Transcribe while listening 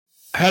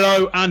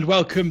Hello and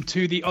welcome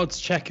to the Odds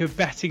Checker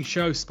betting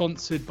show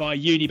sponsored by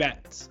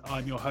Unibet.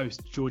 I'm your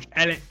host, George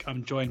Ellick.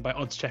 I'm joined by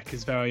Odds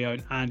Checker's very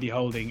own Andy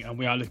Holding, and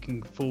we are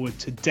looking forward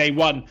to day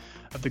one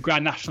of the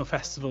Grand National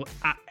Festival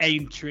at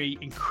Aintree.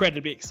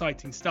 Incredibly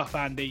exciting stuff,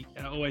 Andy.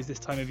 Always this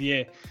time of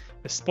year.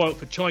 They're spoilt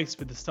for choice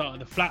with the start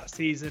of the flat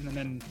season, and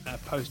then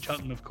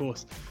post-Cheltenham, of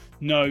course,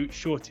 no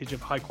shortage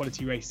of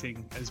high-quality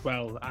racing as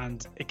well.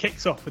 And it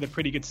kicks off with a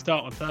pretty good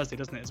start on Thursday,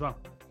 doesn't it, as well?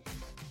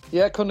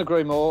 Yeah, couldn't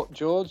agree more,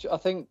 George. I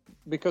think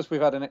because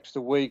we've had an extra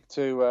week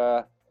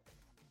to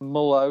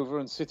mull over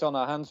and sit on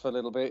our hands for a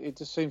little bit, it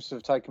just seems to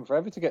have taken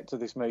forever to get to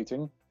this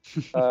meeting.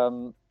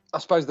 I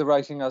suppose the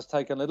racing has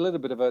taken a little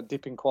bit of a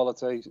dip in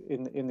quality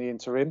in the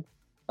interim.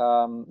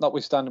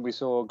 Notwithstanding, we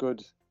saw a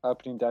good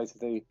opening day to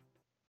the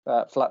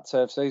flat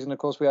turf season. Of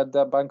course, we had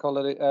Bank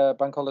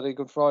Holiday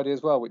Good Friday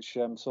as well, which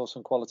saw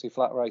some quality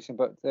flat racing.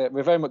 But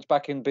we're very much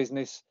back in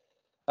business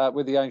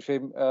with the Aintree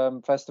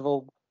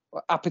Festival.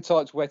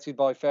 Appetites whetted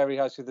by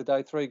Fairyhouse of the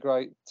Day. 3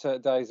 great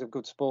days of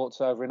good sports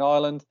over in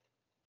Ireland.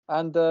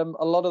 And a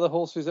lot of the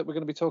horses that we're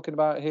going to be talking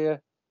about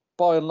here,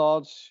 by and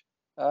large,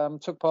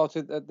 took part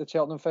at the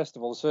Cheltenham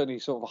Festival, certainly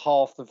sort of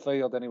half the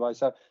field anyway.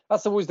 So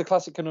that's always the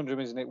classic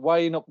conundrum, isn't it?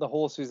 Weighing up the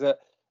horses that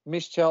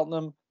missed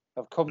Cheltenham,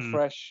 have come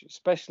fresh,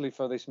 especially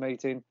for this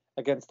meeting,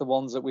 against the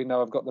ones that we know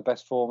have got the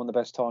best form and the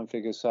best time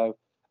figures. So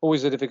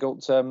always a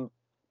difficult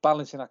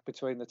balancing act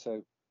between the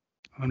two.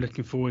 I'm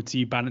looking forward to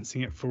you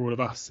balancing it for all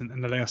of us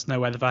and letting us know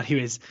where the value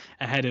is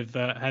ahead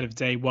of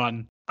day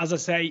one. As I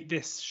say,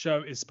 this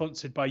show is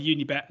sponsored by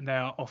Unibet, and they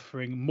are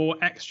offering more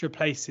extra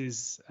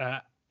places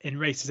in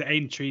races at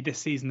Aintree this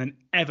season than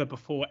ever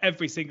before.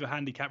 Every single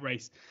handicap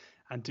race.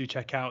 And do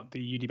check out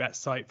the Unibet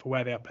site for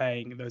where they are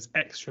paying those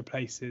extra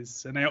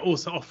places. And they are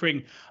also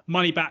offering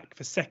money back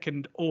for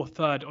second or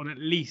third on at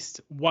least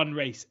one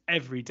race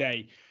every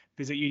day.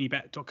 Visit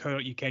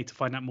unibet.co.uk to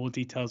find out more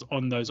details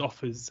on those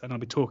offers. And I'll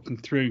be talking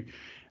through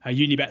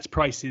Unibet's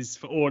prices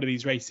for all of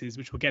these races,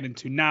 which we'll get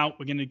into now.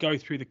 We're going to go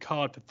through the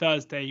card for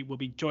Thursday. We'll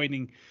be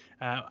joining,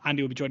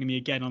 Andy will be joining me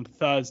again on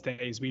Thursday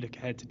as we look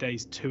ahead to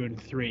days 2 and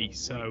 3.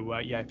 So,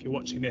 if you're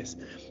watching this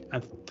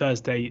and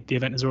Thursday, the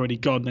event has already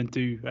gone, then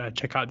do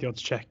check out the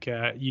Odds Check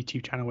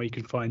YouTube channel where you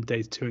can find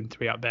days 2 and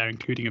 3 up there,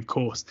 including, of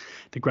course,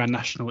 the Grand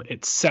National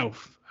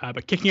itself.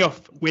 But kicking off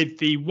with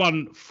the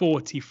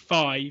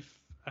 145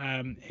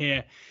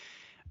 here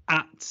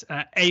at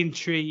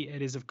Aintree,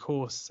 it is, of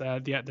course,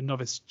 the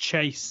Novice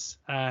Chase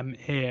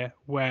here,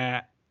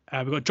 where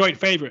we've got joint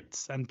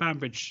favourites and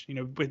Banbridge.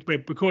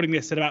 We're recording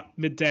this at about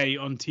midday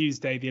on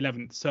Tuesday, the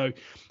 11th. So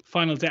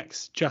final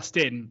decks just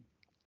in.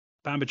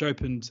 Banbridge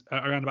opened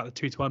around about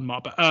the 2-1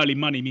 mark, but early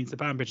money means the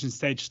Banbridge and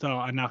Stage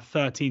Star are now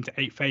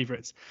 13-8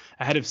 favourites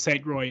ahead of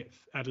St. Roy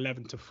at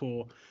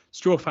 11-4,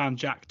 Strawfound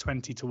Jack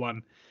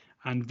 20-1.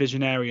 And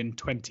Visionarian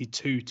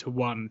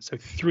 22-1. So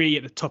 3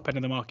 at the top end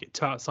of the market,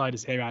 2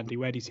 outsiders here, Andy.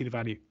 Where do you see the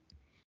value?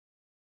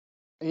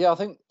 Yeah, I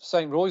think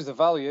St. Roy's the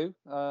value,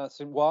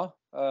 St. Roy,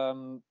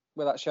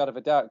 without a shadow of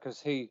a doubt,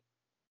 because he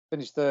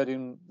finished third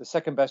in the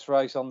second best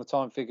race on the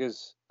time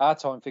figures, our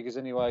time figures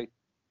anyway,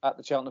 at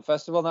the Cheltenham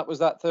Festival. And that was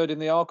that third in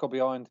the Arco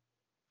behind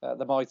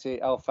the mighty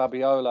El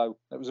Fabiolo.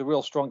 It was a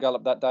real strong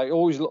gallop that day. It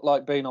always looked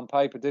like being on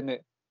paper, didn't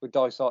it, with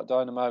Dysart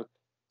Dynamo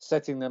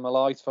setting them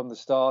alight from the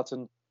start.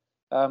 And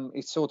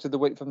he sorted the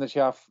wheat from the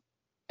chaff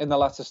in the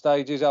latter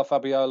stages. El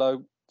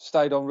Fabiolo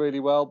stayed on really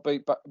well,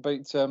 beat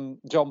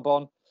John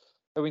Bon,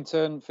 who in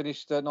turn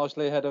finished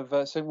nicely ahead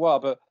of St. Roy.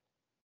 But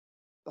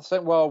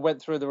St. Roy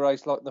went through the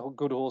race like the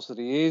good horse that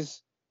he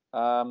is.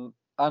 And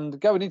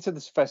going into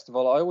this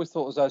festival, I always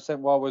thought as though St.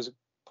 Roy was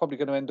probably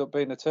going to end up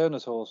being a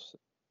Turner's horse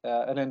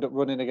and end up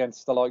running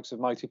against the likes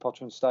of Mighty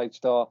Potter and Stage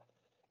Star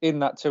in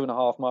that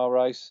 2.5 mile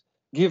race.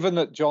 Given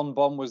that John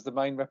Bon was the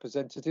main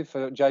representative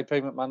for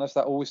JP McManus,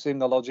 that always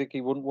seemed the logic.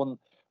 He wouldn't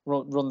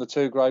run the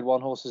 2 Grade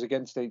 1 horses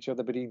against each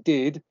other, but he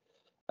did.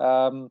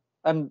 And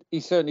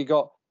he certainly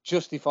got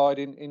justified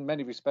in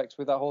many respects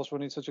with that horse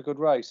running such a good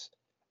race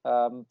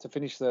to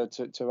finish third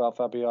to El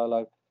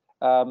Fabiolo.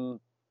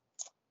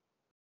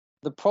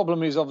 The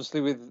problem is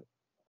obviously with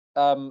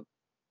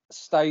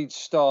Stage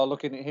Star.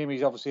 Looking at him,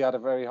 he's obviously had a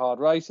very hard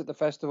race at the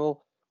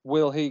festival.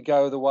 Will he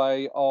go the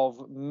way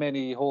of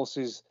many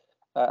horses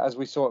as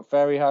we saw at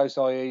Fairyhouse,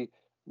 i.e.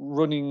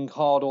 running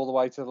hard all the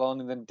way to the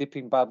line and then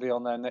dipping badly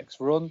on their next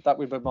run? That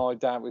would be my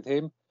doubt with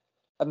him.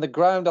 And the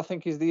ground, I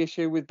think, is the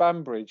issue with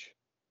Banbridge.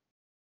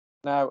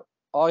 Now,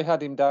 I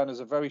had him down as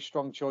a very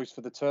strong choice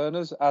for the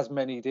Turners, as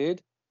many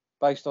did,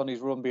 based on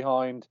his run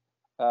behind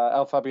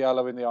El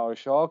Fabiolo in the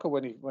Irish Arca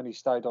when he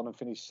stayed on and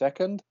finished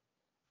second.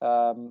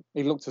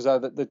 He looked as though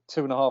that the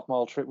 2.5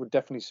 mile trip would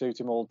definitely suit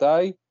him all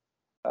day.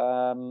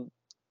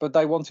 But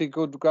they wanted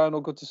good ground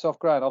or good to soft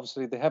ground.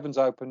 Obviously, the heavens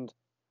opened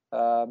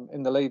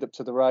in the lead up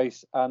to the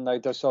race, and they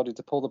decided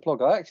to pull the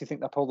plug. I actually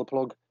think they pulled the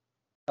plug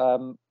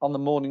on the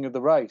morning of the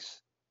race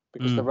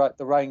because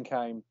the rain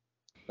came.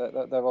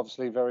 They're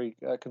obviously very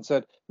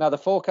concerned. Now, the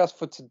forecast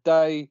for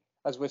today,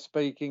 as we're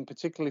speaking,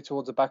 particularly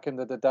towards the back end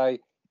of the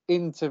day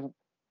into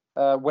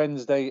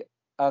Wednesday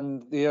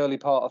and the early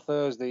part of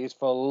Thursday, is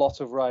for a lot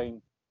of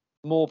rain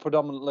more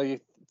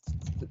predominantly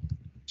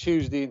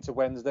Tuesday into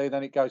Wednesday,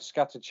 then it goes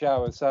scattered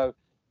showers. So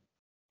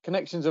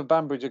Connections of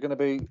Banbridge are going to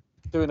be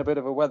doing a bit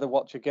of a weather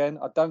watch again.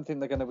 I don't think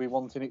they're going to be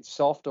wanting it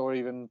soft or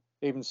even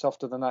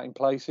softer than that in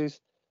places.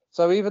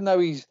 So even though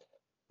he's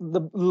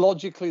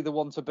logically the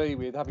one to be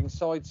with, having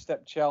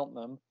sidestepped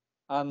Cheltenham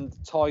and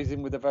ties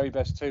in with the very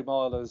best 2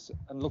 milers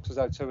and looks as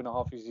though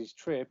 2.5 is his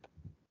trip,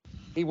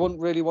 he wouldn't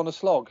really want to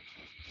slog.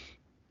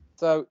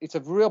 So it's a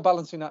real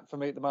balancing act for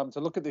me at the moment to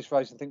look at this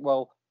race and think,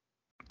 well,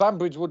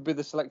 Banbridge would be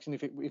the selection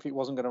if it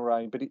wasn't going to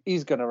rain, but it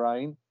is going to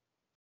rain.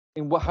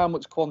 How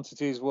much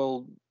quantities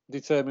will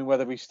determine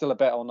whether he's still a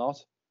bet or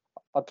not.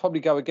 I'd probably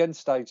go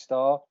against Stage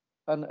Star,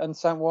 and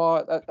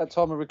Saint-Ouen at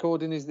time of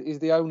recording is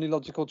the only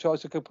logical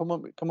choice I could come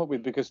up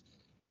with, because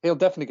he'll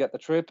definitely get the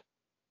trip,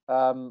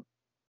 and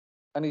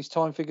his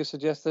time figure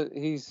suggests that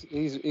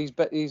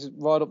he's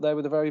right up there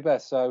with the very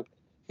best. So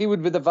he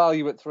would be the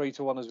value at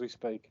 3-1 as we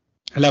speak.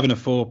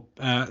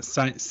 11-4.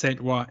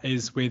 Saint-Ouen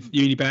is with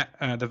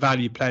Unibet, the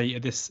value play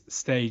at this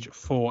stage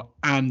for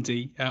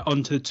Andy.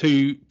 On to the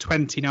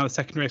 2:20 now, the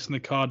second race on the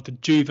card, the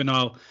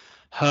Juvenile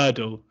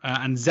Hurdle,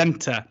 and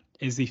Zenta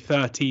is the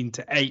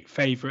 13-8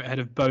 favourite ahead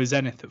of Beau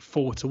Zenith at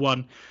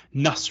 4-1.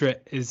 Nusret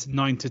is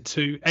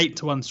 9-2,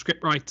 8-1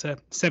 Scriptwriter,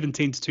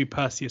 17-2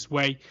 Perseus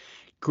Way.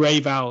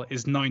 Greyval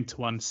is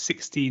 9-1,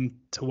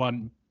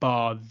 16-1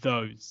 Bar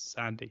Those.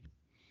 Andy.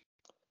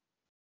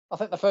 I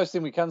think the first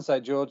thing we can say,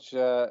 George,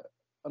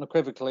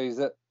 unequivocally, is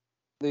that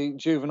the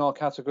juvenile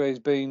category has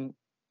been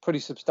pretty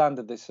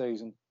substandard this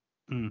season.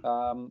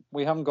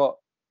 We haven't got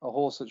a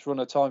horse that's run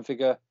a time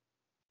figure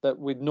that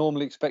we'd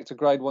normally expect a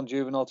Grade 1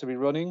 juvenile to be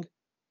running.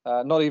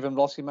 Not even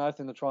Lossiemouth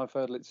in the Triumph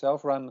Hurdle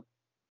itself ran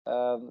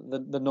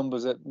the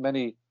numbers that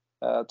many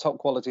top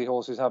quality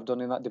horses have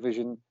done in that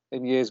division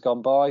in years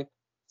gone by.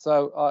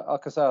 So,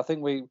 like I say, I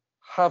think we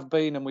have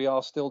been and we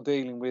are still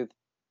dealing with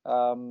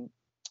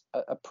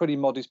a pretty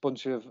modest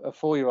bunch of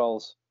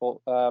 4-year-olds.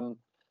 And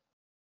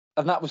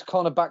that was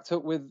kind of backed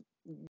up with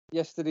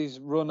yesterday's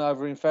run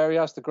over in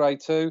Fairyhouse, the Grade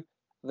 2.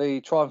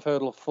 The Triumph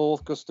Hurdle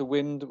 4th, Gust of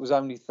Wind, was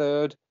only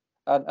 3rd.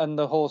 And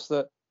the horse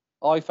that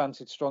I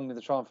fancied strongly,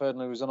 the Triumph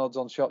Hurdle, who was an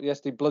odds-on shot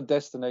yesterday, Blood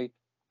Destiny,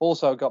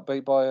 also got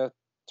beat by a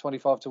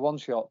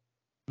 25-1 shot.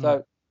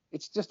 So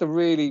it's just a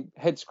really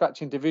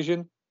head-scratching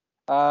division.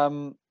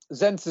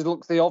 Zenta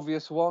looks the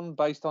obvious one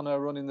based on her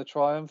run in the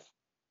Triumph.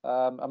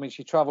 I mean,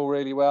 she travelled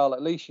really well.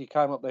 At least she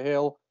came up the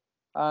hill,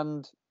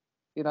 and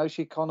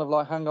she kind of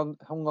like hung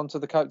on to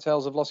the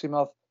coattails of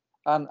Lossiemouth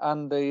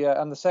and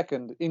the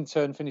second, in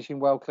turn finishing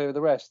well clear of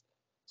the rest.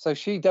 So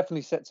she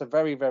definitely sets a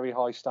very, very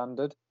high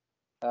standard,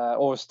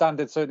 or a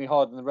standard certainly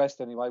higher than the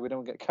rest anyway. We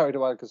don't get carried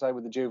away, like I say,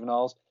 with the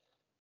juveniles.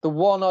 The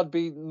one I'd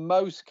be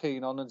most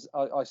keen on, and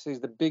I see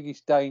as the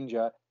biggest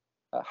danger,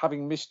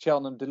 having missed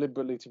Cheltenham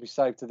deliberately to be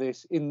safe to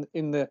this, in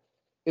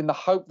the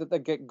hope that they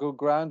get good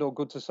ground or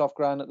good to soft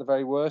ground at the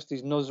very worst,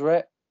 is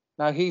Nusret.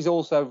 Now, he's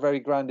also very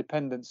ground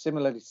dependent,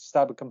 similarly to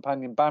Stabber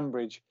companion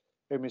Banbridge,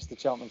 who missed the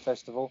Cheltenham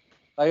Festival.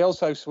 They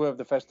also swerved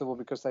the festival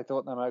because they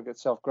thought they might get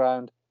soft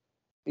ground.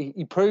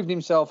 He proved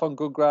himself on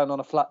good ground on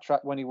a flat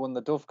track when he won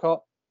the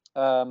Dovecot.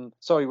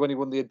 When he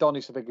won the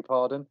Adonis, I beg your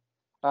pardon,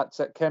 at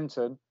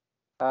Kempton,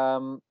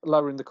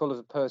 lowering the colours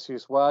of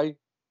Perseus Way.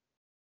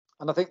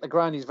 And I think the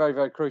ground is very,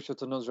 very crucial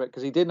to Nusret,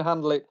 because he didn't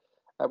handle it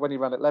when he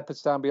ran at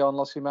Leopardstown behind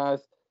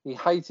Lossiemouth. He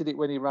hated it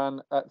when he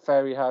ran at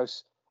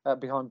Fairyhouse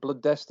behind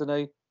Blood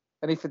Destiny.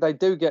 And if they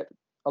do get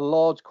a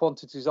large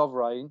quantities of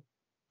rain,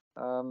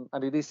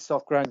 and it is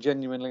soft ground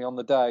genuinely on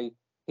the day,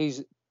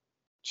 his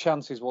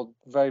chances will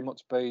very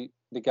much be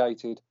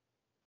negated.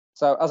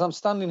 So as I'm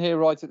standing here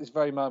right at this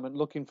very moment,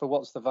 looking for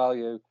what's the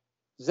value,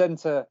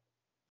 Zenta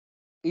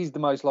is the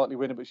most likely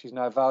winner, but she's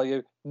no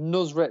value.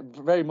 Nusret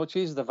very much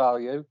is the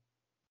value.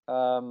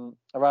 Around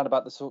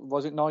about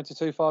was it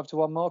 92,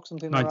 5-1 mark,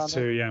 something 92, around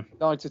there? yeah.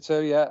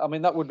 92, yeah. I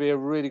mean, that would be a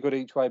really good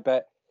each way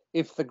bet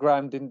if the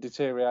ground didn't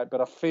deteriorate,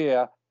 but I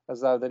fear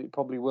as though that it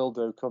probably will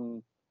do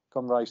come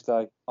race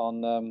day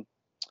on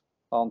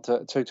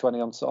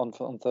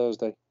 2:20 on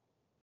Thursday.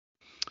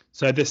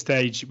 So at this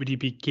stage, would you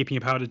be keeping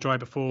your powder dry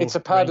before? It's a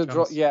powder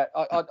dry, yeah.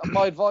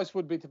 My advice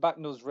would be to back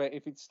Nusret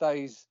if it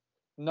stays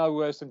no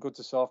worse than good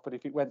to soft, but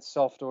if it went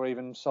soft or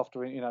even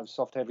softer,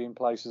 soft heavy in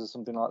places or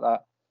something like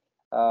that.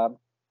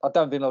 I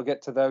don't think I'll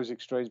get to those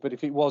extremes, but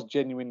if it was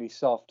genuinely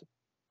soft,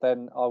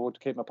 then I would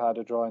keep my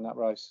powder dry in that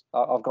race.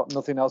 I've got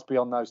nothing else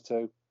beyond those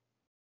two.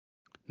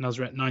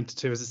 Nusret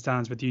 9-2 as it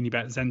stands with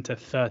Unibet. Zenta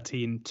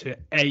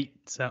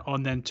 13-8.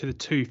 On then to the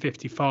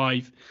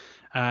 2:55,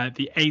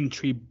 the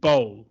Aintree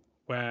Bowl,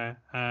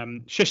 where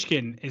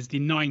Shishkin is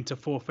the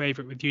 9-4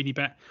 favourite with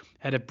Unibet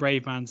ahead of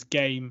Brave Man's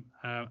Game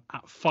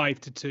at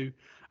 5-2.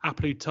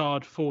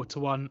 Applutard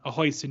 4-1.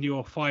 Ahoy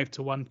Senor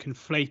 5-1.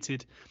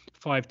 Conflated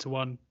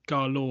 5-1.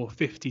 Garlaw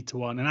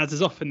 50-1. And as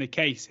is often the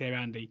case here,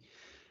 Andy,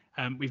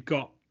 we've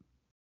got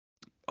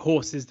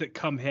horses that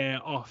come here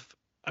off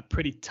a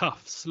pretty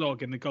tough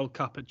slog in the Gold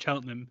Cup at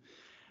Cheltenham,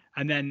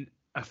 and then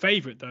a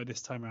favourite though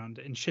this time around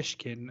in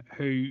Shishkin,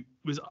 who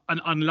was an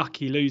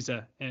unlucky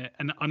loser,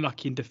 and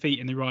unlucky in defeat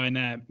in the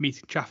Ryanair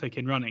meeting traffic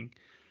in running,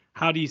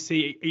 How do you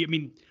see? I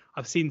mean,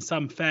 I've seen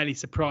some fairly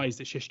surprised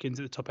that Shishkin's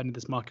at the top end of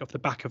this market off the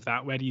back of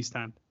that. Where do you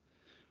stand?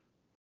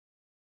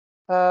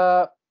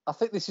 I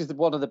think this is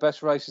one of the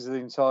best races of the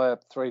entire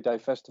 3-day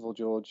festival,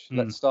 George.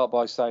 Let's start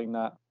by saying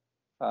that.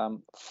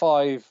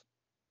 5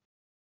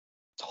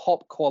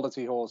 top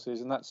quality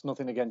horses, and that's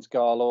nothing against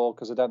Garlaw,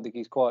 because I don't think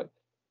he's quite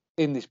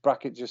in this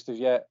bracket just as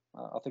yet.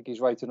 I think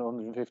he's rated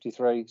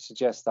 153,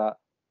 suggests that.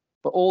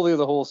 But all the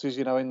other horses,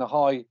 in the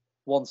high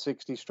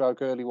 160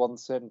 stroke, early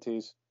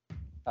 170s.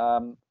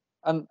 And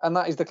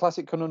that is the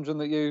classic conundrum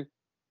that you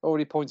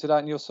already pointed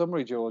out in your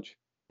summary, George.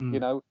 We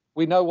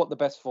know what the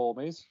best form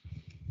is,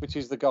 which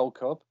is the Gold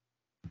Cup.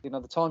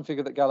 The time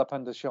figure that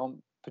Galopin Des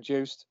Champs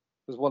produced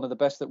was one of the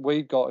best that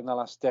we've got in the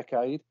last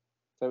decade.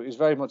 So it was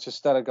very much a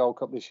stellar Gold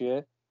Cup this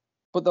year.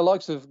 But the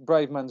likes of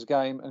Braveman's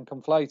Game and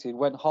Conflated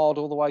went hard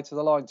all the way to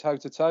the line,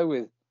 toe-to-toe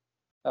with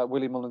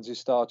Willie Mullins'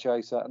 Star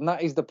Chaser. And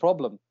that is the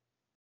problem.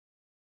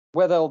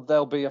 Whether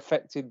they'll be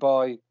affected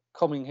by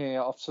coming here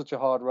off such a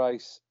hard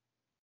race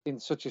in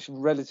such a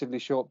relatively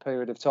short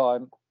period of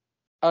time,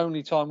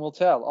 only time will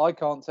tell. I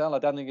can't tell. I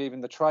don't think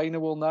even the trainer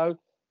will know.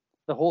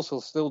 The horse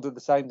will still do the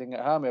same thing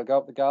at home. He'll go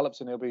up the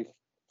gallops and he'll be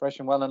fresh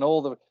and well. And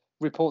all the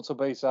reports will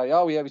be say,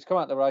 oh, yeah, he's come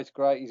out the race,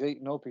 great. He's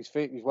eating up, he's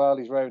fit, he's well,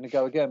 he's raring to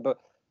go again. But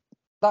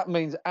that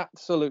means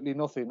absolutely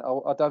nothing.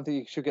 I don't think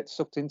you should get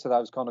sucked into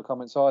those kind of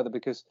comments either,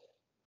 because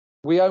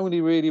we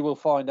only really will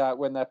find out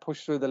when they're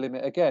pushed through the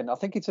limit again. I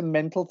think it's a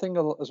mental thing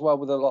as well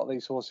with a lot of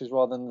these horses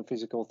rather than the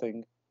physical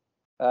thing.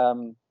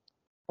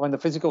 The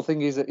physical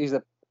thing is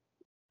an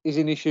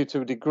issue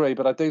to a degree,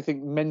 but I do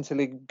think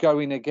mentally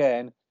going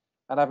again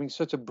and having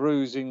such a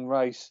bruising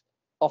race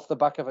off the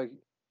back of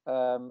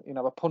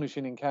a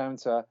punishing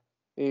encounter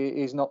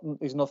is not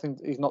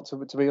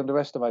to be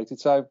underestimated.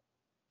 So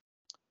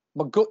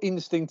my gut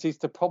instinct is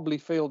to probably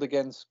field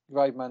against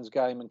Graveman's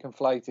Game and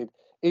Conflated,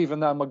 even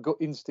though my gut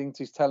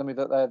instinct is telling me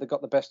that they've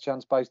got the best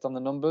chance based on the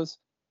numbers.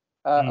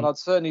 And I'd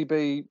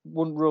certainly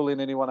wouldn't rule in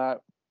anyone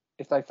out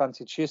if they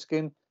fancied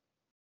Shishkin.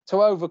 To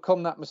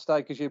overcome that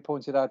mistake, as you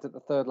pointed out at the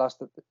third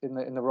last in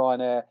the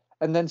Ryanair,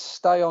 and then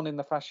stay on in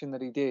the fashion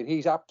that he did,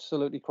 he's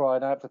absolutely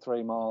crying out for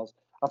 3 miles.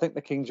 I think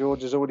the King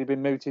George has already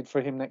been mooted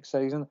for him next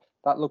season.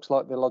 That looks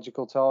like the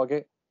logical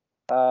target.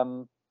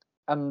 And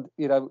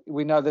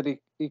we know that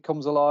he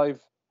comes alive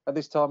at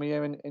this time of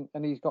year,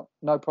 and he's got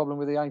no problem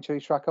with the Aintree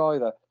track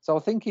either. So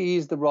I think he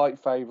is the right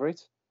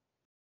favourite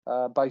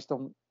based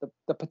on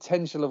the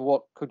potential of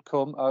what could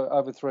come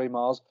over 3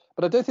 miles.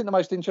 But I do think the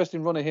most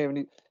interesting runner here,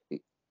 and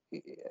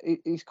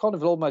he's kind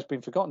of almost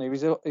been forgotten here,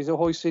 is a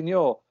Hoy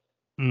Signor.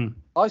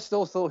 I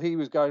still thought he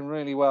was going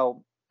really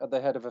well at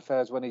the head of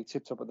affairs when he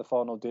tipped up at the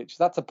final ditch.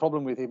 That's a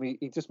problem with him.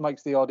 He just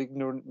makes the odd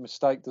ignorant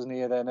mistake, doesn't he,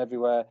 here, there and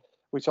everywhere,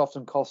 which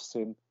often costs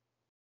him.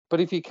 But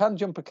if he can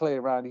jump a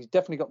clear round, he's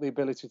definitely got the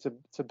ability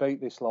to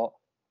beat this lot.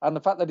 And the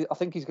fact that I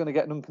think he's going to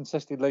get an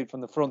uncontested lead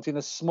from the front in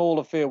a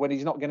smaller field when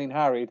he's not getting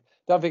harried.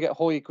 Don't forget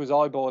Hoyk was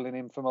eyeballing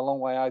him from a long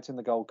way out in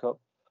the Gold Cup.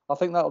 I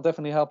think that'll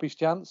definitely help his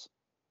chance.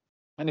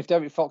 And if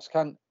Derek Fox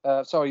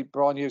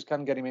Brian Hughes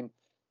can get him in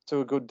to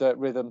a good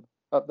rhythm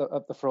at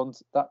the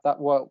front, that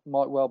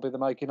might well be the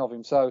making of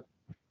him. So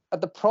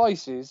at the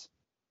prices,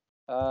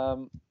 I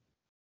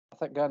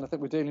think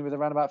we're dealing with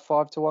around about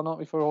 5 to 1, aren't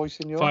we, for Hoy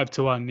Signor? 5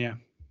 to 1, yeah.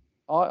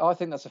 I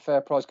think that's a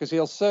fair price, because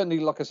he'll certainly,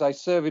 like I say,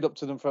 serve it up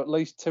to them for at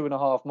least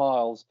 2.5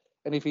 miles.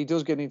 And if he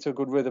does get into a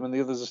good rhythm and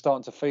the others are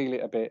starting to feel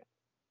it a bit,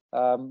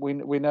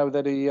 we know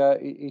that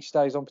he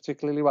stays on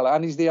particularly well.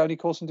 And he's the only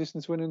course and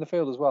distance winner in the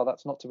field as well.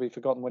 That's not to be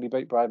forgotten when he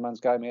beat Braveman's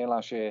Game here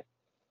last year.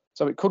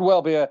 So it could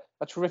well be a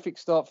terrific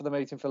start for the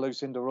meeting for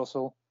Lucinda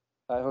Russell,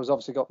 who's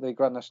obviously got the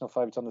Grand National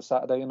favourite on the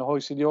Saturday, and the Hoy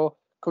Signor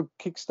could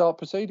kickstart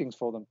proceedings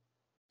for them.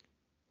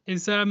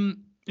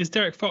 Is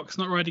Derek Fox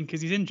not riding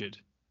because he's injured?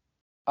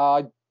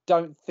 I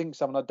don't think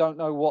so, and I don't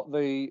know what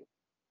the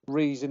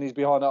reason is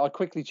behind it. I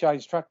quickly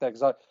changed track there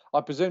because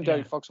I presumed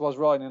Derek Fox was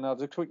riding, and I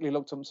just quickly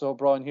looked up and saw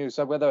Brian Hughes.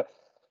 So whether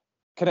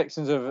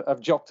connections have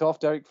jocked off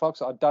Derek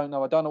Fox, I don't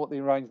know. I don't know what the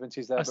arrangement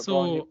is there,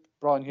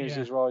 Brian Hughes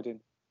is riding.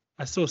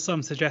 I saw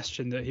some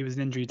suggestion that he was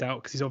an injury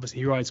doubt because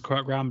he rides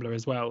Corrupt Rambler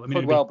as well. I mean,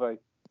 could well be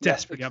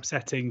desperately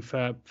upsetting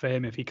for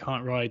him if he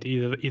can't ride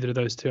either of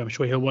those two. I'm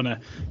sure he'll want to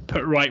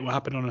put right what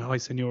happened on a Hoy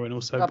Signor and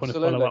also want to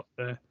follow up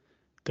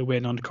the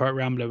win on Corrupt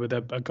Rambler with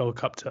a Gold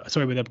Cup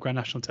with a Grand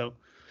National tilt.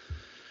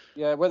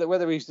 Yeah,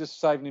 whether he's just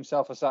saving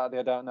himself for Saturday,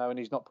 I don't know, and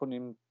he's not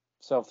putting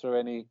himself through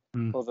any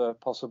other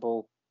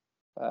possible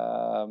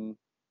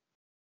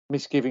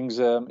misgivings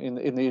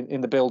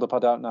in the build-up. I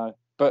don't know,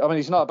 but I mean,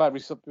 he's not a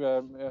bad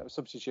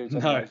substitute.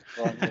 No,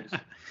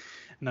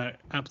 no,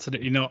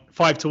 absolutely not.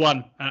 5 to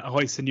 1 at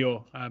Hoy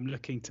Signor,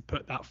 looking to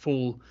put that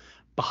fall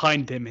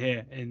behind him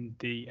here in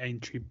the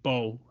Aintree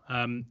Bowl.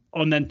 On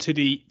then to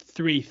the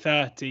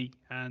 3:30,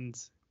 and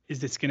is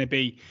this going to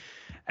be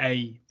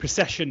a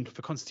procession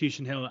for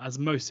Constitution Hill, as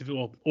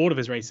all of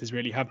his races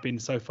really have been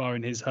so far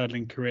in his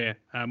hurdling career?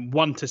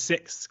 1 to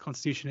 6,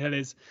 Constitution Hill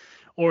is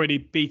already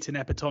beaten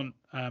Epatante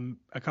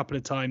a couple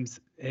of times.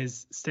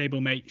 His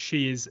stablemate,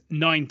 she is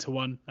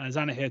 9-1.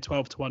 Zanahiyr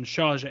 12-1.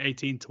 Sharjah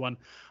 18-1.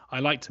 I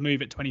like to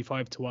move at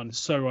 25-1.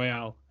 So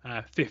Royale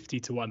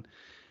 50-1.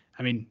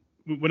 I mean,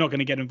 we're not going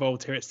to get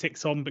involved here at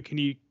 6-on, but can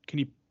you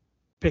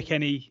pick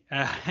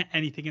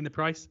anything in the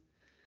price?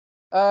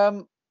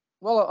 Well,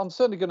 I'm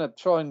certainly going to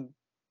try and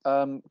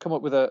come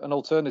up with an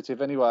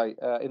alternative anyway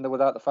in the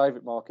without the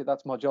favourite market.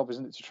 That's my job,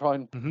 isn't it, to try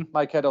and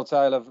make head or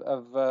tail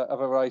of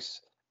a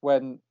race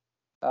when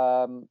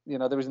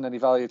there isn't any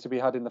value to be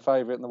had in the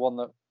favourite and the one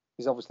that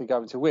is obviously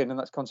going to win, and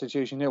that's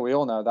Constitution Hill. We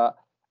all know that.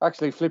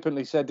 Actually,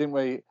 flippantly said, didn't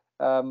we,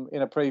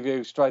 in a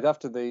preview straight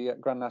after the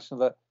Grand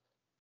National, that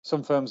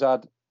some firms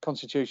had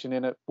Constitution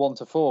in at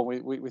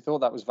 1-4. We thought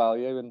that was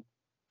value,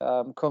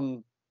 and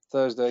come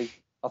Thursday,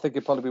 I think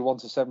it'd probably be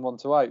 1-7,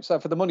 1-8. So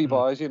for the money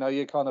buyers,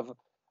 you're kind of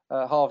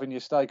halving your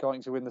stake, aren't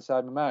you, to win the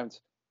same amount.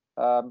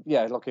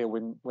 Look, he'll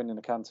win in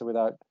a canter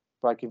without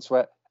breaking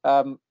sweat.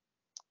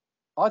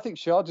 I think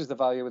Sharjah's the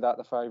value without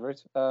the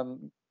favourite.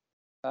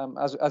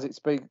 As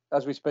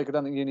we speak, I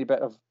don't think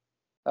Unibet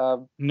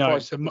have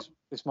priced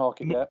this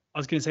market yet. I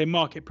was going to say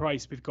market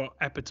price. We've got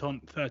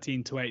Epatante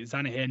 13-8,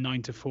 Zanahiyr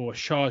 9-4,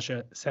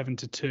 Sharjah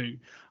 7-2.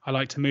 I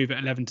like to move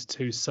at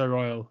 11-2, So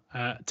Royal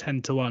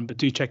 10-1. But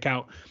do check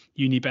out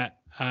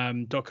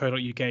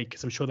unibet.co.uk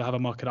because I'm sure they'll have a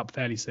market up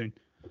fairly soon.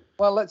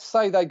 Well, let's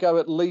say they go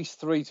at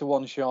least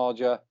 3-1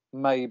 Sharjah,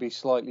 maybe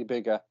slightly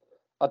bigger.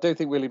 I do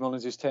think Willie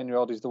Mullins'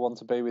 10-year-old is the one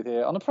to be with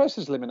here. On a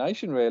process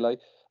elimination, really.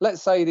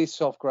 Let's say it is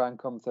soft ground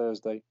come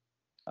Thursday.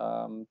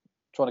 Trying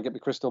to get the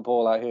crystal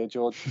ball out here,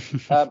 George.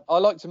 I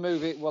like to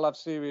move it. We'll have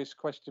serious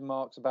question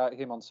marks about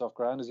him on soft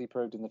ground, as he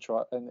proved in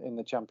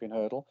the champion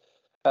hurdle.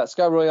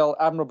 Sky Royal,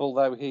 admirable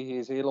though he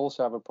is, he'll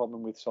also have a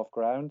problem with soft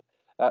ground,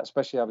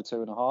 especially over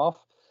 2.5.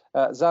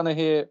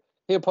 Zanahiyr,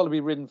 he'll probably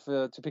be ridden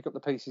to pick up the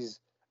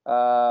pieces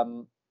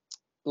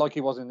like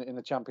he was in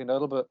the champion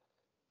hurdle, but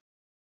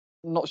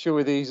not sure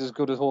whether he's as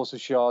good a horse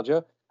as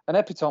Sharjah. And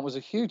Epatante was a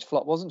huge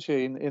flop, wasn't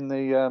she, in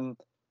the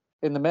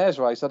mares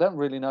race? I don't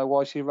really know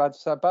why she ran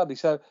so badly.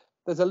 So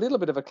there's a little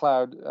bit of a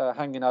cloud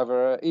hanging over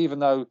her, even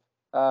though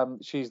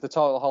she's the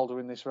title holder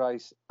in this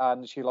race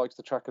and she likes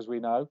the track, as we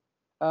know.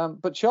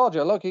 But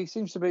Sharjah, look, he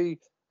seems to be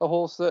a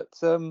horse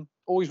that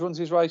always runs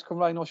his race come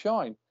rain or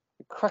shine.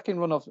 A cracking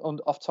run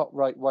off top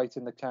rate weight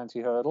in the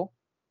county hurdle,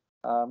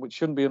 which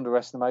shouldn't be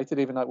underestimated,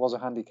 even though it was a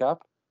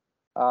handicap.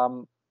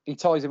 He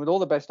ties in with all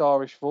the best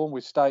Irish form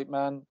with State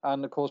Man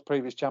and, of course,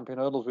 previous champion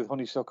hurdles with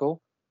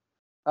Honeysuckle.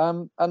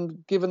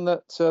 And given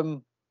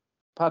that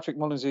Patrick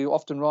Mullins, who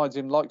often rides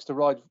him, likes to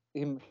ride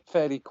him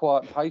fairly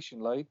quiet and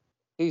patiently,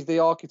 he's the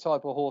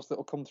archetypal horse that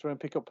will come through and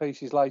pick up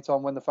pieces late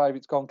on when the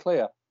favourite's gone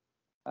clear.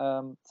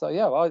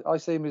 I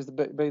see him as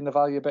being the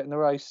value bet in the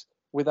race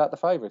without the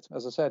favourite.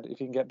 As I said, if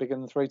you can get bigger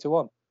than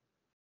 3-1.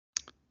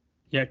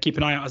 Yeah, keep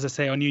an eye out, as I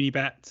say, on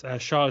Unibet.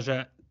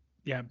 Sharjah,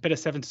 bit of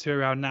 7-2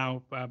 around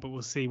now, but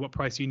we'll see what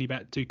price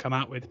Unibet do come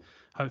out with.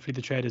 Hopefully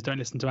the traders don't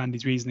listen to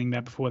Andy's reasoning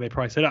there before they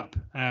price it up.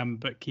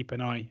 But keep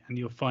an eye and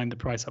you'll find the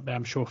price up there,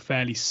 I'm sure,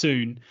 fairly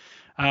soon.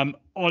 On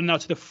now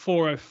to the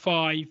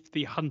 405,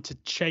 the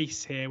Hunted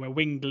Chase here, where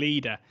Winged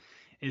Leader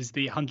is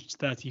the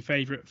 130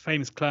 favourite.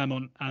 Famous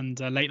Clermont and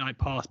Late Night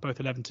Pass, both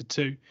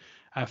 11-2.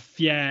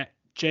 Fier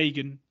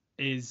Jagan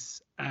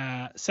is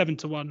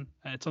 7-1.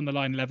 It's on the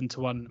line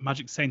 11-1.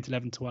 Magic Saint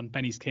 11-1.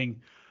 Benny's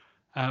King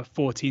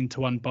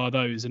 14-1 bar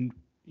those. And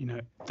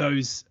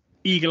those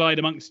eagle-eyed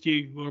amongst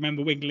you will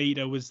remember Winged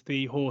Leader was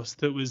the horse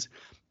that was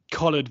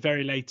collared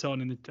very late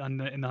on in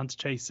the Hunter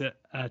Chase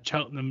at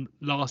Cheltenham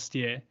last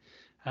year.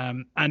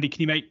 Andy,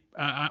 can you make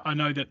I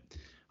know that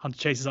Hunter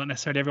Chases aren't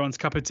necessarily everyone's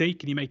cup of tea.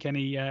 Can you make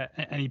any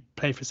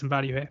play for some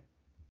value here?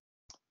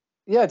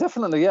 Yeah,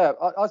 definitely. Yeah,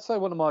 I'd say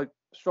one of my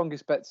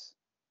strongest bets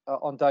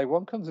on day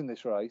one comes in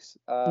this race.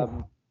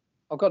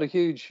 I've got a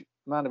huge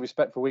amount of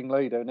respect for Winged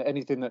Leader, and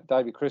anything that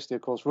David Christie,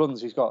 of course,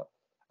 runs, he's got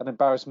an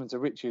embarrassment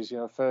of riches.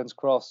 Ferns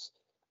Cross,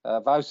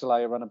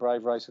 Vaucelay ran a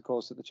brave race, of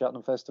course, at the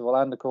Cheltenham Festival,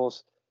 and of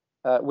course,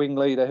 Winged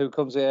Leader, who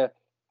comes here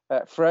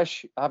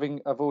fresh,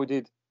 having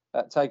avoided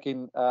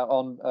taking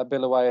on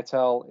Billaway et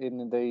al.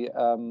 In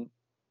the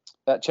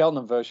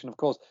Cheltenham version, of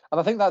course.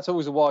 And I think that's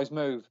always a wise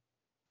move.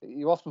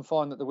 You often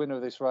find that the winner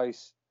of this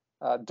race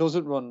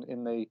doesn't run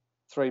in the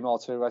 3 Mile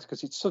 2 race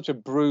because it's such a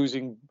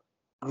bruising,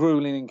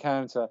 grueling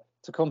encounter.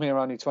 To come here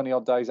only 20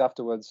 odd days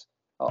afterwards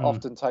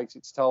often takes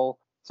its toll.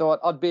 So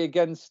I'd be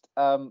against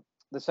the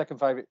second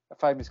favourite,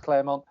 Famous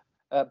Clermont,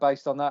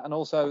 based on that. And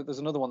also there's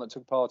another one that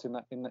took part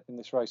in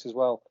this race as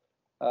well.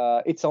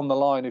 It's on the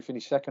line, who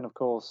finished second, of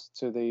course,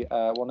 to the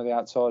one of the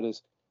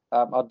outsiders.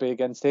 I'd be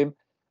against him.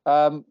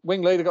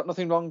 Winged Leader, got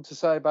nothing wrong to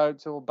say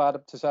about or bad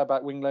to say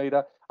about Winged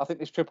Leader. I think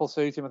this trip will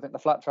suit him. I think the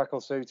flat track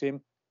will suit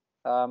him.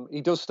 He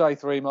does stay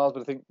 3 miles,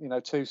 but I think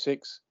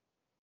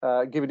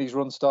 2-6, given his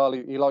run style,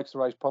 he likes to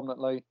race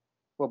prominently.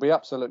 Will be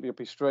absolutely up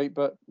his street.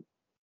 But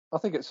I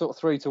think it's sort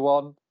of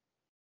 3-1,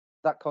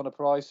 that kind of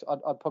price.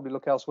 I'd probably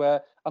look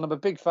elsewhere. And I'm a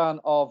big fan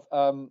of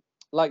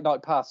Late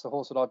Night Pass, a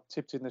horse that I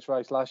tipped in this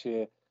race last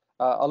year.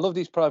 I loved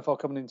his profile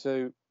coming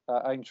into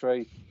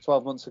Aintree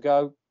 12 months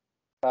ago.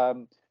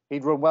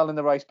 He'd run well in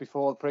the race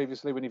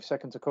previously when he was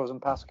second to Cousin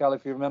Pascal,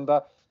 if you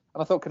remember.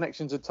 And I thought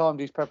Connections had timed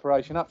his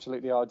preparation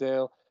absolutely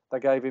ideal. They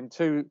gave him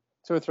two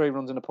or three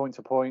runs in a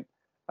point-to-point.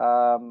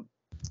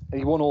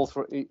 He won all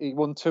three. He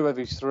won 2 of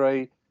his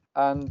 3,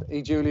 and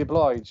he duly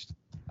obliged.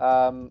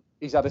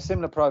 He's had a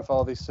similar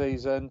profile this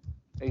season.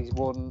 He's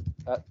won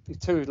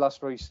 2 of his last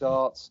 3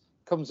 starts.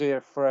 Comes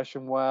here fresh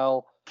and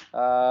well.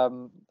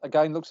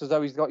 Again, looks as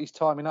though he's got his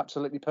timing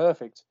absolutely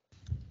perfect.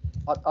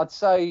 I'd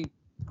say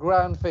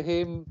ground for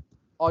him,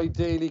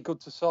 ideally good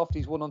to soft.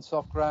 He's won on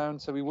soft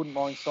ground, so he wouldn't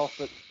mind soft.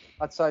 But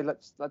I'd say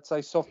let's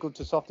say soft, good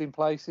to soft in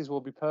places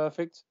will be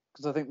perfect,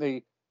 because I think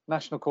the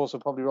national course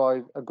will probably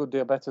ride a good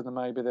deal better than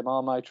maybe the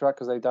Marmite track,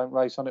 because they don't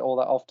race on it all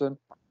that often.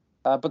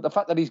 But the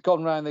fact that he's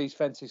gone round these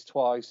fences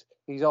twice,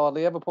 he's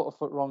hardly ever put a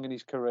foot wrong in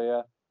his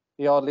career.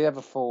 He hardly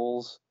ever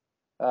falls.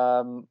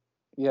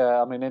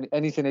 Yeah, I mean,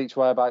 anything each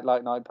way about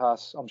Late Night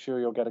Pass, I'm sure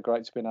you'll get a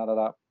great spin out of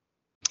that.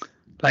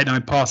 Late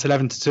Night Pass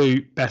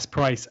 11-2 best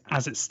price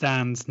as it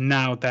stands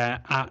now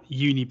there at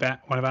Unibet,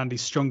 one of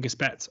Andy's strongest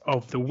bets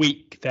of the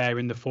week there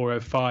in the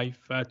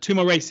 405. 2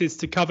 more races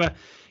to cover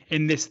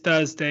in this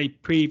Thursday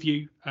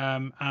preview,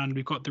 and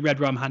we've got the Red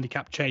Rum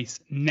Handicap Chase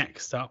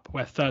next up,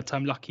 where Third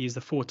Time Lucky is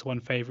the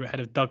 4-1 favourite ahead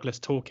of Douglas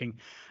Talking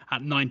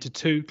at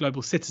 9-2.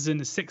 Global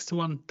Citizen is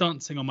 6-1.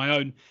 Dancing on My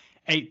Own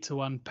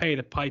 8-1. Pay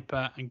the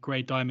Piper and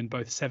Grey Diamond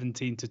both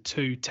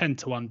 17-2.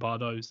 10-1 bar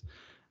those.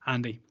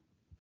 Andy.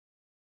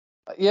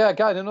 Yeah,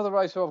 again, another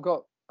race where I've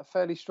got a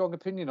fairly strong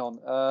opinion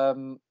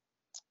on.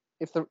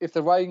 If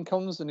the rain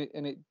comes and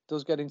it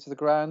does get into the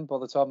ground by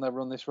the time they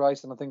run this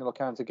race, then I think it'll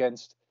count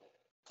against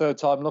Third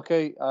Time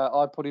Lucky.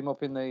 I put him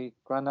up in the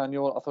Grand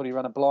Annual. I thought he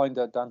ran a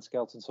blinder, Dan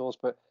Skelton's horse,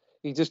 but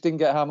he just didn't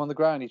get ham on the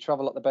ground. He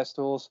travelled like the best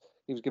horse.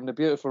 He was given a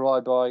beautiful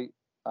ride by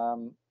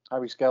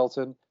Harry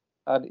Skelton,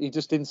 and he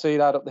just didn't see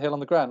it out up the hill on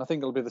the ground. I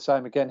think it'll be the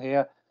same again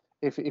here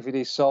if it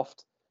is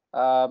soft.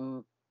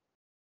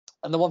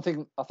 And the one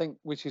thing I think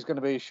which is going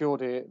to be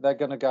assured here, they're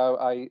going to go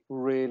a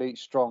really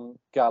strong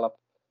gallop.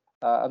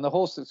 And the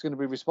horse that's going to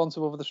be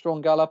responsible for the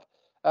strong gallop,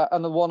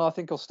 and the one I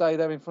think will stay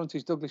there in front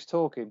is Douglas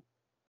Talking.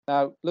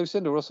 Now,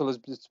 Lucinda Russell has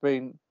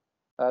been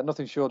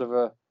nothing short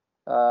of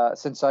a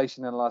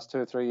sensation in the last 2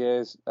 or 3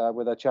 years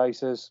with her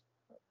chasers.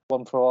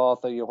 One for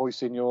Arthur, your Hoy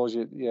Seniors,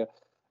 your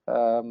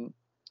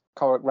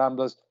Corrick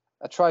Ramblers.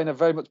 A trainer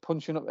very much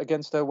punching up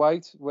against her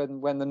weight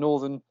when the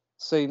northern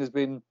scene has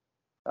been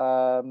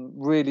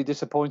really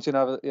disappointing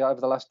over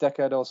the last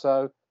decade or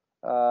so.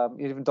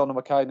 Even Donna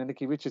McCain and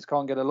Nicky Richards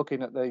can't get a look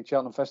in at the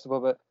Cheltenham Festival,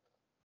 but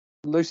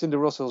Lucinda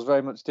Russell's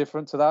very much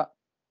different to that.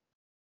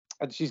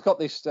 And she's got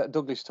this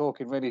Douglas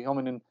Talking really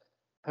humming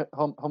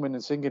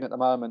and singing at the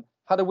moment.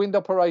 Had a wind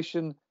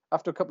operation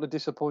after a couple of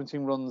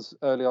disappointing runs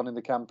early on in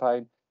the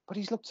campaign, but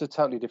he's looked a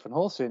totally different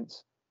horse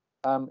since.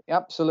 He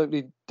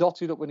absolutely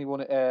dotted up when he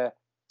won at Ayr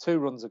 2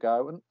 runs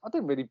ago, and I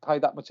didn't really pay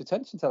that much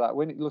attention to that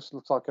win. It looks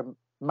like a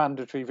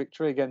mandatory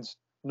victory against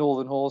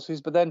northern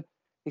horses, but then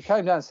he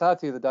came down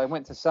south the other day and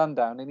went to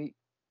Sandown, and he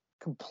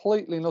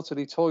completely and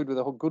utterly toyed with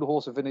a good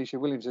horse of Venetia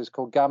Williams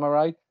called Gamma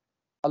Ray.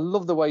 I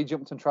love the way he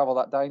jumped and travelled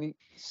that day, and he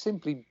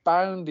simply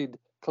bounded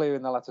clear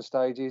in the latter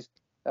stages.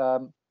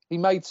 He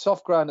made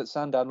soft ground at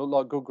Sandown look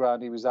like good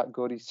ground. He was that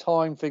good. His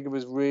time figure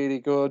was really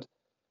good,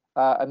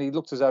 and he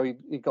looked as though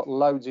he got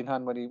loads in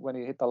hand when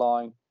he hit the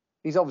line.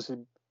 He's obviously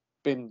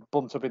been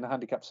bumped up in the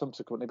handicap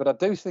subsequently, but I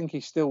do think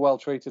he's still well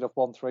treated off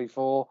 1, 3,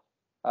 4.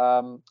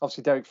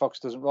 Obviously, Derek Fox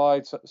doesn't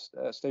ride. So,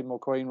 Steve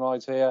McQueen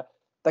rides here.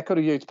 They could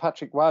have used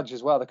Patrick Wadge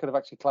as well. They could have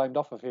actually claimed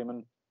off of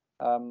him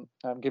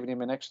and given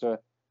him an extra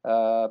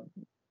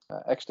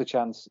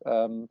chance.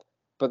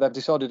 But they've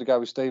decided to go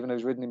with Stephen,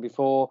 who's ridden him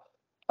before.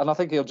 And I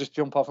think he'll just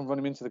jump off and run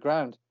him into the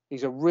ground.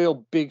 He's a real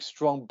big,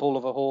 strong bull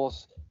of a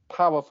horse,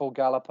 powerful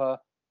galloper.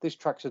 This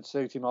track should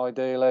suit him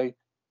ideally.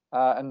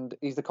 And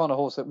he's the kind of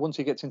horse that once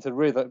he gets into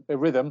a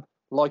rhythm,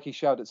 like he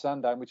showed at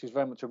Sandown, which is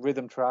very much a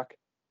rhythm track,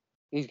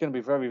 he's going to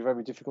be very,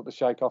 very difficult to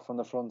shake off from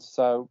the front.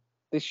 So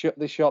this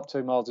sharp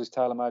 2 miles is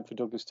tailor-made for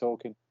Douglas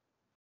Talking.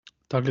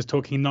 Douglas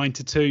Talking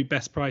 9-2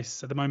 best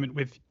price at the moment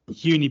with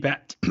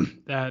Unibet.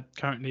 They're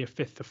currently a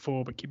 5th of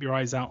 4, but keep your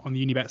eyes out on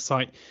the Unibet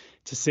site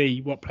to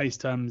see what place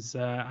terms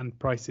and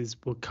prices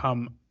will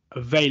come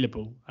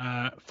available.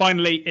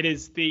 Finally, it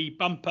is the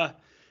bumper,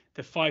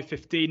 the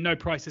 5:15. No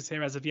prices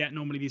here as of yet.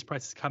 Normally these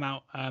prices come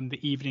out the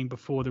evening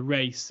before the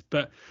race,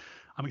 but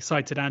I'm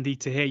excited, Andy,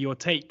 to hear your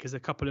take, because a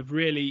couple of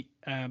really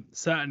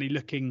certainly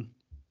looking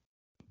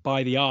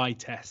by the eye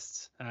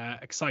tests,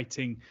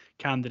 exciting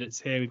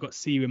candidates here. We've got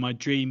See You in My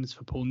Dreams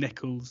for Paul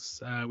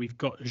Nicholls. We've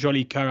got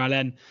Jolie Coeur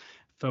Allen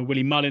for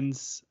Willie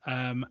Mullins,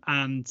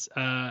 and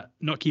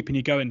Not Keeping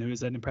You Going, who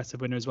is an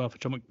impressive winner as well for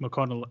John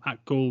McConnell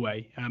at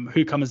Galway.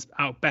 Who comes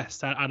out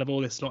best out of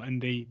all this lot in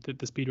the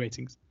speed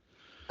ratings?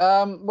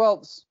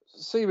 Well,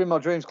 See You in My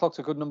Dreams clocked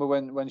a good number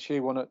when she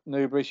won at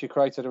Newbury. She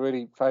created a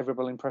really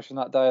favourable impression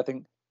that day. I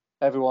think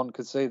everyone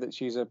could see that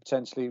she's a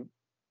potentially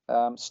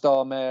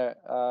star mare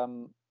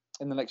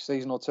in the next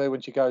season or two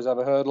when she goes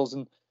over hurdles,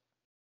 and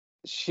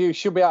she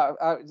should be out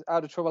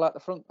of trouble at the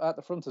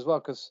front as well,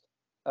 because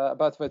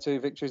both of her 2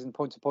 victories in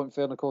point-to-point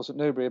field, and of course at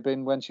Newbury, have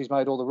been when she's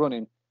made all the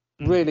running.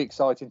 Really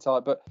exciting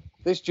type. But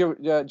this Julie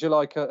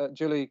Kerr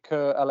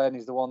LN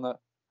is the one that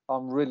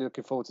I'm really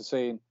looking forward to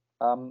seeing.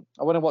 I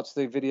went and watched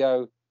the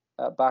video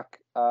back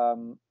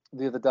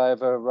the other day of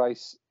her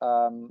race,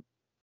 her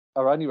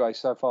only race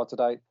so far to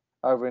date,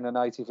 over in her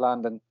native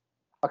land, and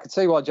I could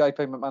see why JP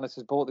McManus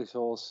has bought this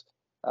horse.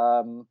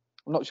 I'm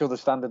not sure the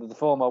standard of the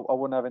form. I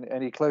wouldn't have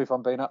any clue, if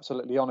I'm being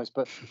absolutely honest.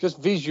 But just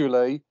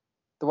visually,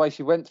 the way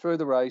she went through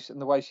the race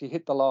and the way she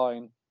hit the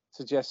line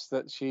suggests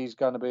that she's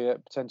going to be a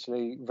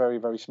potentially very,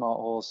 very smart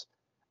horse.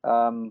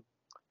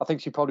 I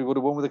think she probably would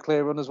have won with a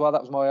clear run as well.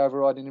 That was my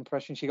overriding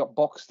impression. She got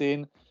boxed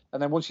in,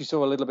 and then once she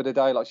saw a little bit of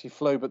daylight, she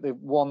flew. But the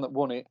one that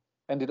won it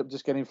ended up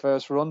just getting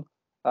first run.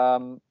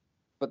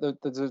 But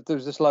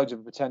there's just loads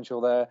of potential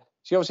there.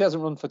 She obviously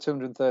hasn't run for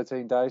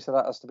 213 days, so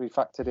that has to be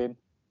factored in.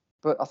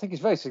 But I think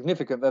it's very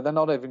significant that they're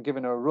not even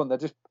giving her a run. They're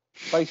just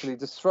basically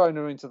just throwing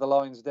her into the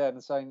lion's den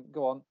and saying,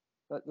 go on,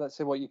 let's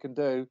see what you can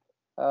do,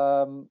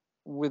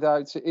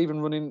 without even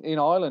running in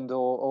Ireland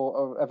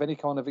or of any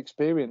kind of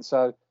experience.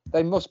 So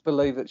they must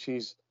believe that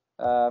she's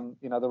the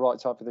right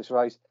type for this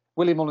race.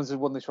 Willie Mullins had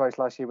won this race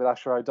last year with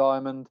Ashrow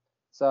Diamond.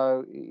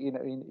 So,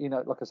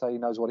 like I say, he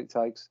knows what it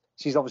takes.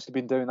 She's obviously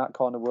been doing that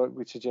kind of work,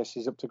 which suggests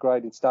she's up to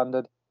graded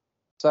standard.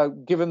 So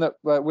given that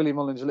Willie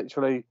Mullins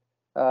literally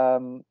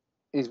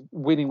is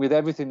winning with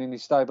everything in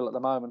his stable at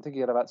the moment, I think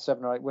he had about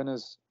 7 or 8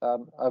 winners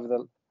over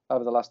the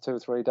last 2 or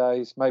 3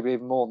 days, maybe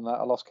even more than that,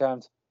 I lost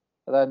count.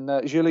 And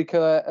then Julie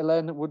Kerr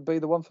Hélène would be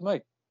the one for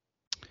me.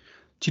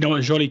 Do you know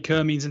what Jolie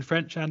Kerr means in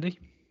French, Andy?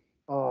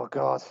 Oh,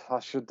 God, I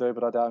should do,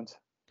 but I don't.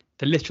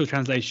 The literal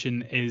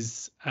translation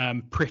is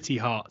pretty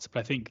heart, but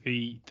I think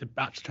the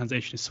actual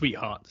translation is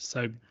sweetheart.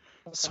 So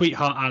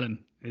Sweetheart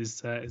Allen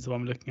is the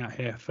one we're looking at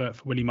here for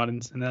Willie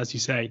Mullins. And as you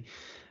say,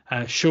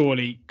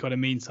 surely got to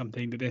mean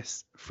something that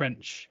this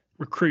French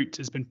recruit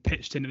has been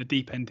pitched in at the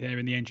deep end here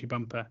in the entry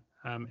bumper.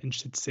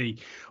 Interested to see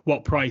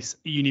what price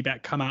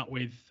Unibet come out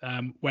with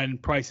when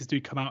prices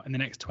do come out in the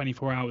next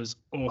 24 hours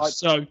or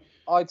so.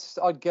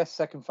 I'd guess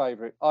second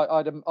favourite.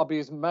 I'd be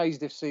as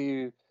amazed if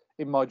CU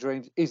in my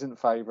dreams isn't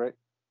favourite.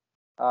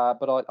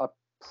 But I'd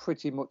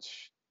pretty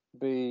much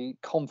be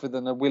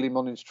confident a Willie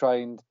Mullins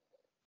trained,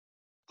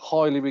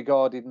 highly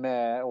regarded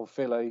mare or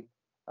filly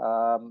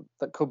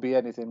that could be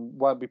anything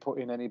won't be put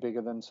in any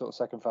bigger than sort of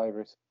second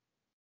favourite.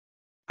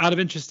 Out of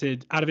interest,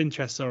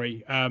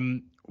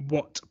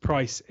 what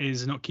price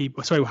is not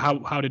keep? Sorry,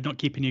 how did Not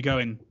Keeping You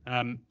Going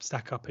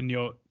stack up in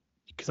your?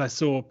 Because I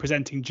saw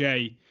Presenting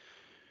Jay,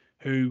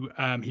 who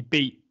he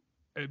beat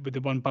with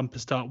the one bumper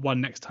start,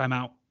 won next time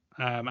out.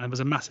 And it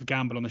was a massive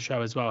gamble on the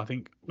show as well. I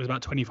think it was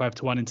about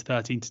 25-1 into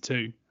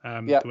 13-2.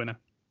 The winner.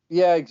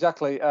 Yeah,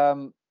 exactly.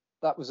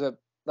 That was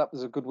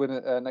a good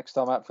winner next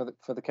time out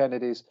for the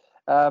Kennedys.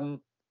 I mean,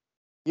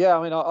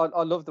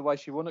 I love the way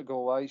she won at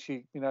Galway.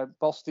 She,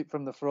 bossed it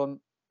from the front,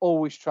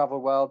 always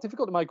travelled well.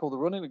 Difficult to make all the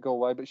running at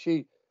Galway, but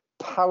she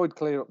powered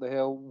clear up the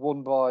hill,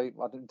 won by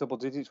double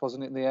digits,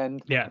 wasn't it, in the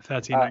end? Yeah,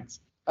 13 lengths.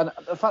 And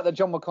the fact that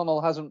John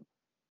McConnell hasn't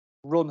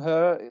run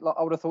her,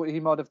 I would have thought he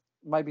might have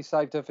maybe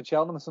saved her for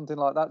Cheltenham or something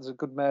like that. There's a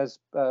good mares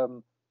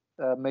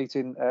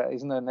meeting,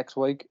 isn't there, next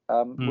week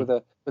with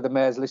a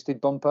mares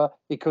listed bumper.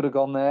 He could have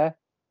gone there,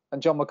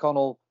 and John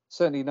McConnell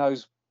certainly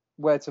knows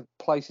where to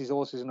place his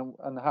horses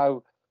and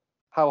how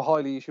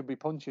highly he should be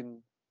punching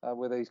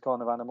with these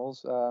kind of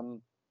animals.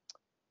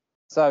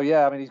 So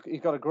yeah, I mean, he's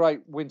got a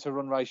great winter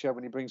run ratio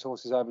when he brings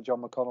horses over, John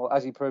McConnell,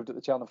 as he proved at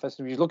the Cheltenham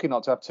Festival. He was lucky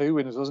not to have 2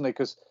 winners, wasn't he?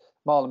 Because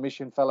Marlon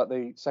Mission fell at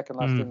the second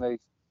last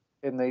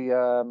in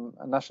the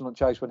national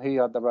chase when he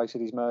had the race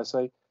at his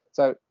mercy.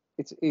 So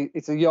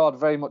it's a yard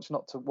very much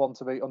not to want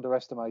to be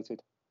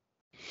underestimated.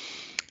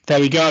 There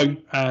we go.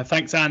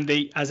 Thanks,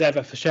 Andy, as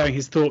ever, for sharing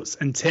his thoughts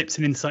and tips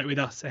and insight with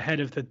us ahead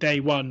of the day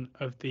 1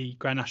 of the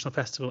Grand National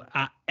Festival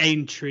at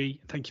Aintree.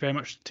 Thank you very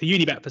much to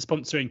Unibet for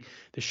sponsoring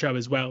the show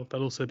as well.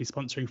 They'll also be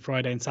sponsoring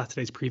Friday and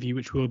Saturday's preview,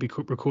 which we'll be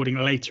recording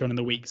later on in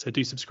the week. So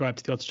do subscribe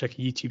to the Oddschecker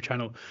YouTube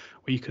channel,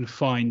 where you can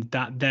find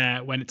that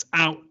there when it's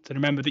out. And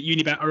remember that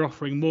Unibet are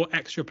offering more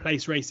extra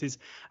place races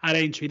at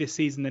Aintree this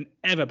season than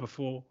ever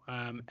before.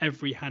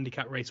 Every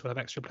handicap race will have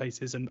extra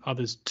places and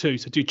others too.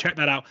 So do check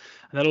that out.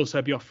 And they'll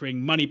also be offering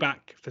money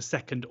back for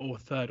second or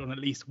third on at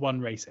least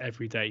one race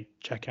every day.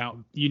 Check out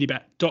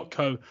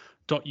unibet.co.uk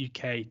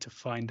to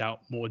find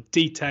out more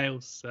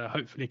details.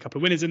 Hopefully a couple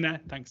of winners in there.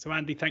 Thanks to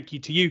Andy. Thank you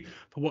to you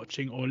for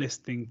watching or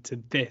listening to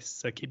this.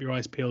 So keep your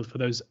eyes peeled for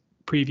those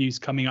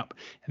previews coming up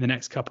in the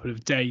next couple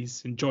of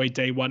days. Enjoy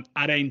day 1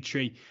 at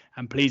Aintree,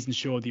 and please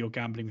ensure that you're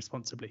gambling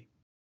responsibly.